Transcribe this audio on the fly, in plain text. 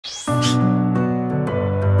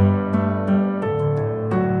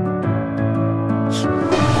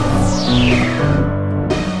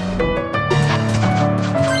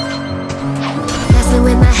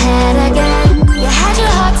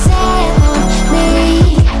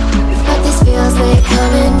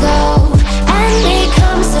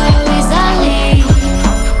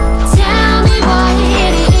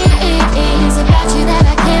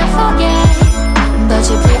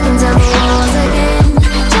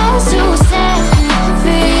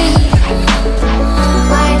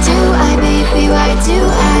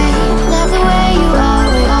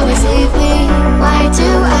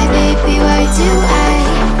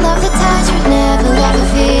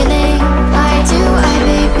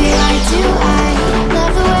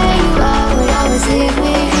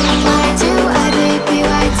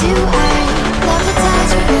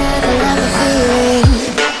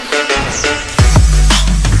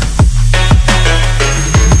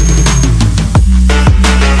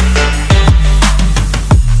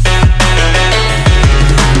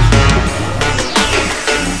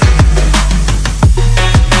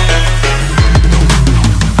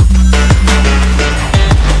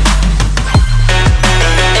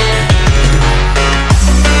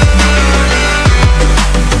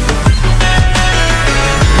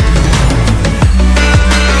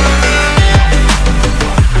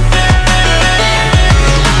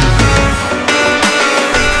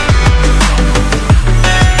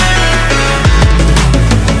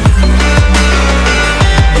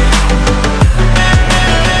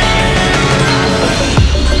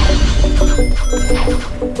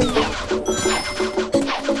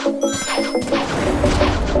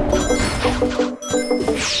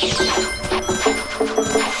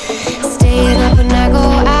Staying up when I go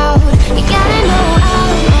out, you gotta know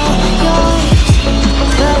I'm all yours.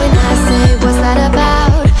 But when I say what's that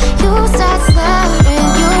about, you start slurring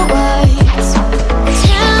your words.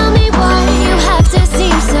 Tell me why you have to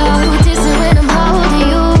seem so distant when I'm holding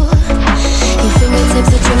you. Your fingertips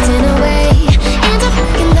are drifting away, and I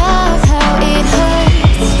fucking love how it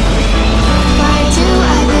hurts. Why do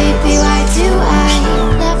I, baby, why do I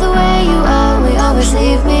love the way you always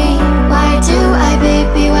leave me? Why do I,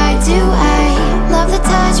 baby, why do I love the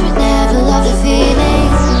touch but never love the feeling?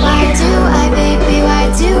 Why do I, baby,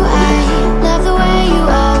 why do I love the way you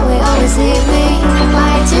always leave me?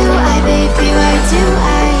 Why do I, baby, why do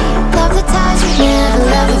I love the touch but never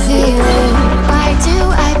love the feeling? Why do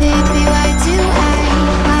I, baby, why do I?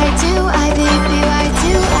 Why do I, baby, why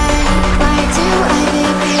do I? Why do I,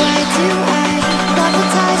 baby, why do I love the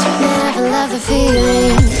touch but never love the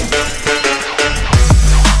feeling?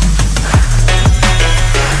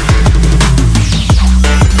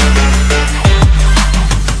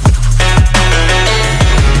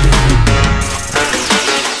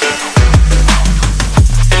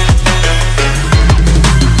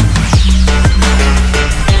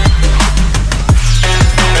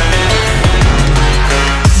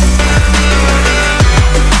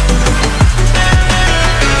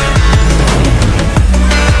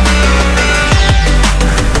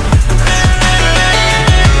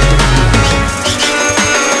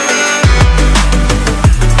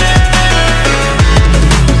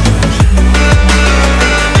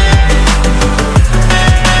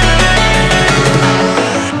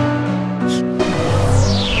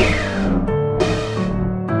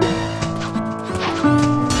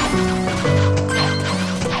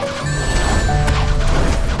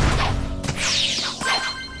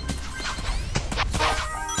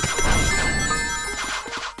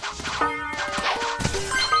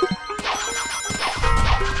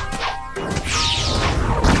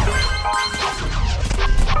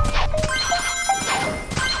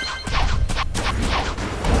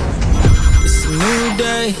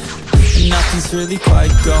 Nothing's really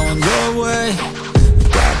quite going your way. You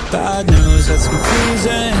got bad news that's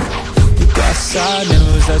confusing. You got sad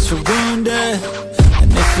news that you're wounded.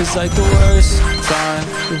 And it feels like the worst time.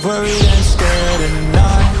 You're worried and scared and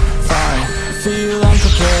not fine. You feel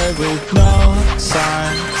unprepared with no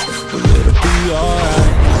signs. But it'll be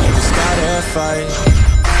alright, you just gotta fight.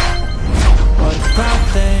 What a bad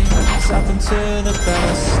thing has happened to the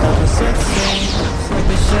best of us, it seems like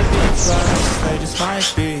they should be blessed. They just might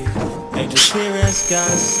be angels here as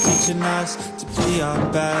guests, teaching us to be our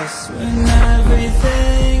best. When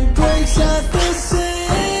everything breaks at the seams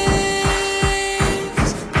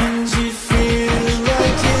and you feel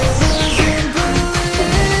like you're losing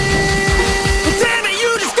belief. But damn it,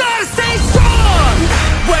 you just gotta stay strong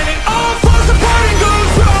when it all falls apart and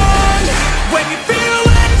goes wrong. When you feel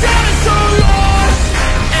let down and so lost,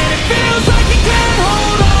 and it feels like you can't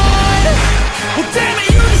hold on. Well damn it,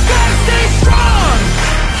 you just gotta stay strong,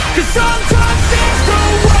 'cause sometimes things go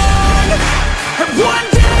wrong, and one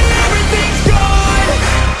day everything's gone,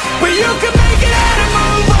 but you can make it out and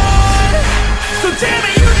move on. So damn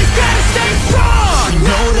it, you just gotta stay strong. You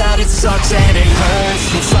know that it sucks and it hurts.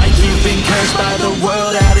 It's like you've been cursed by the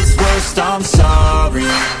world at its worst. I'm sorry,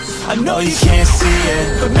 I know you can't see it,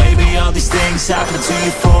 but maybe all these things happen to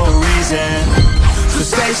you for a reason. So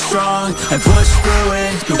stay strong and push through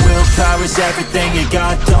it. Your willpower is everything you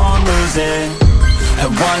got, don't lose it. And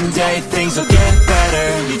one day things will get better.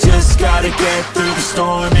 You just gotta get through the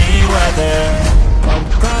stormy weather. What a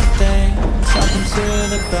bad thing has happened to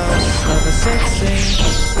the best of us, it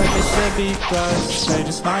seems like they should be blessed. They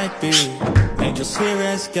just might be angels here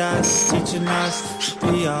as guests, teaching us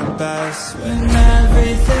to be our best. When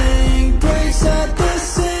everything breaks at the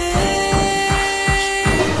seams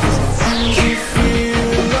and you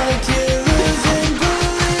feel like you're losing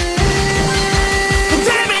belief. Well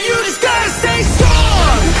damn it, you just gotta stay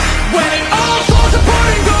strong when it all falls apart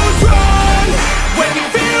and goes wrong. When you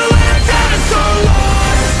feel let down and so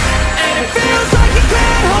lost, and it feels like you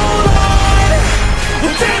can't hold on.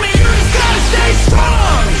 Well damn it, you just gotta stay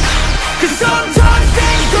strong, 'cause sometimes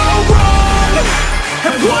things go wrong,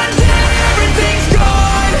 and one day everything's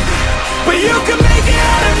gone, but you can make it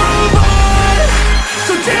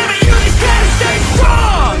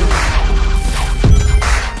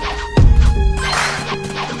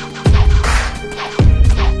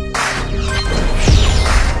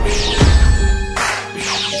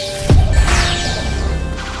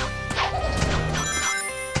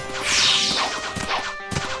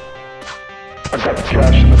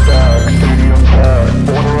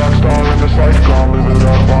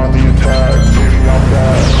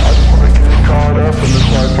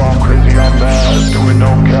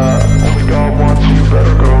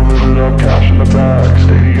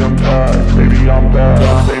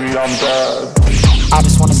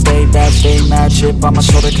stay bad, stay mad. Chip on my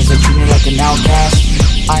shoulder cause they treat me like an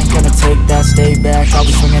outcast. I ain't gonna take that, stay back. I'll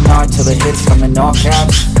be swinging hard till the hits come in all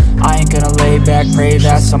caps. I ain't gonna lay back, pray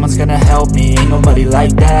that someone's gonna help me. Ain't nobody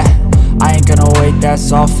like that. I ain't gonna wait,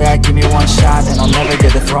 that's all fact. Give me one shot and I'll never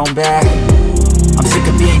get the throne back. I'm sick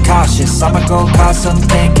of being cautious, I'ma go cause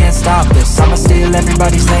something, can't stop this. I'ma steal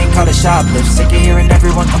everybody's lane, call it shoplift. Sick of hearing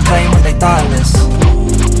everyone complain when they thoughtless.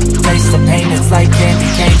 Taste the pain, it's like candy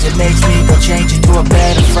canes. It makes me go change into a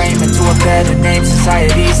better frame, into a better name.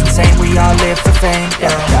 Society's insane, we all live for fame. Yeah.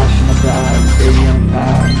 Cash in the bag, baby I'm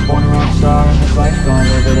back. Born a rock star and this life's gonna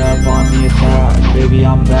live it up on the attack. Baby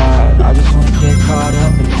I'm bad, I just wanna get caught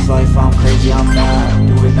up in this life. I'm crazy, I'm mad,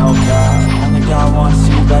 do it no cap. Only God wants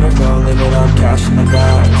you, better go live it up. Cash in the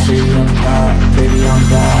bag, baby I'm back, baby I'm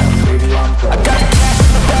bad.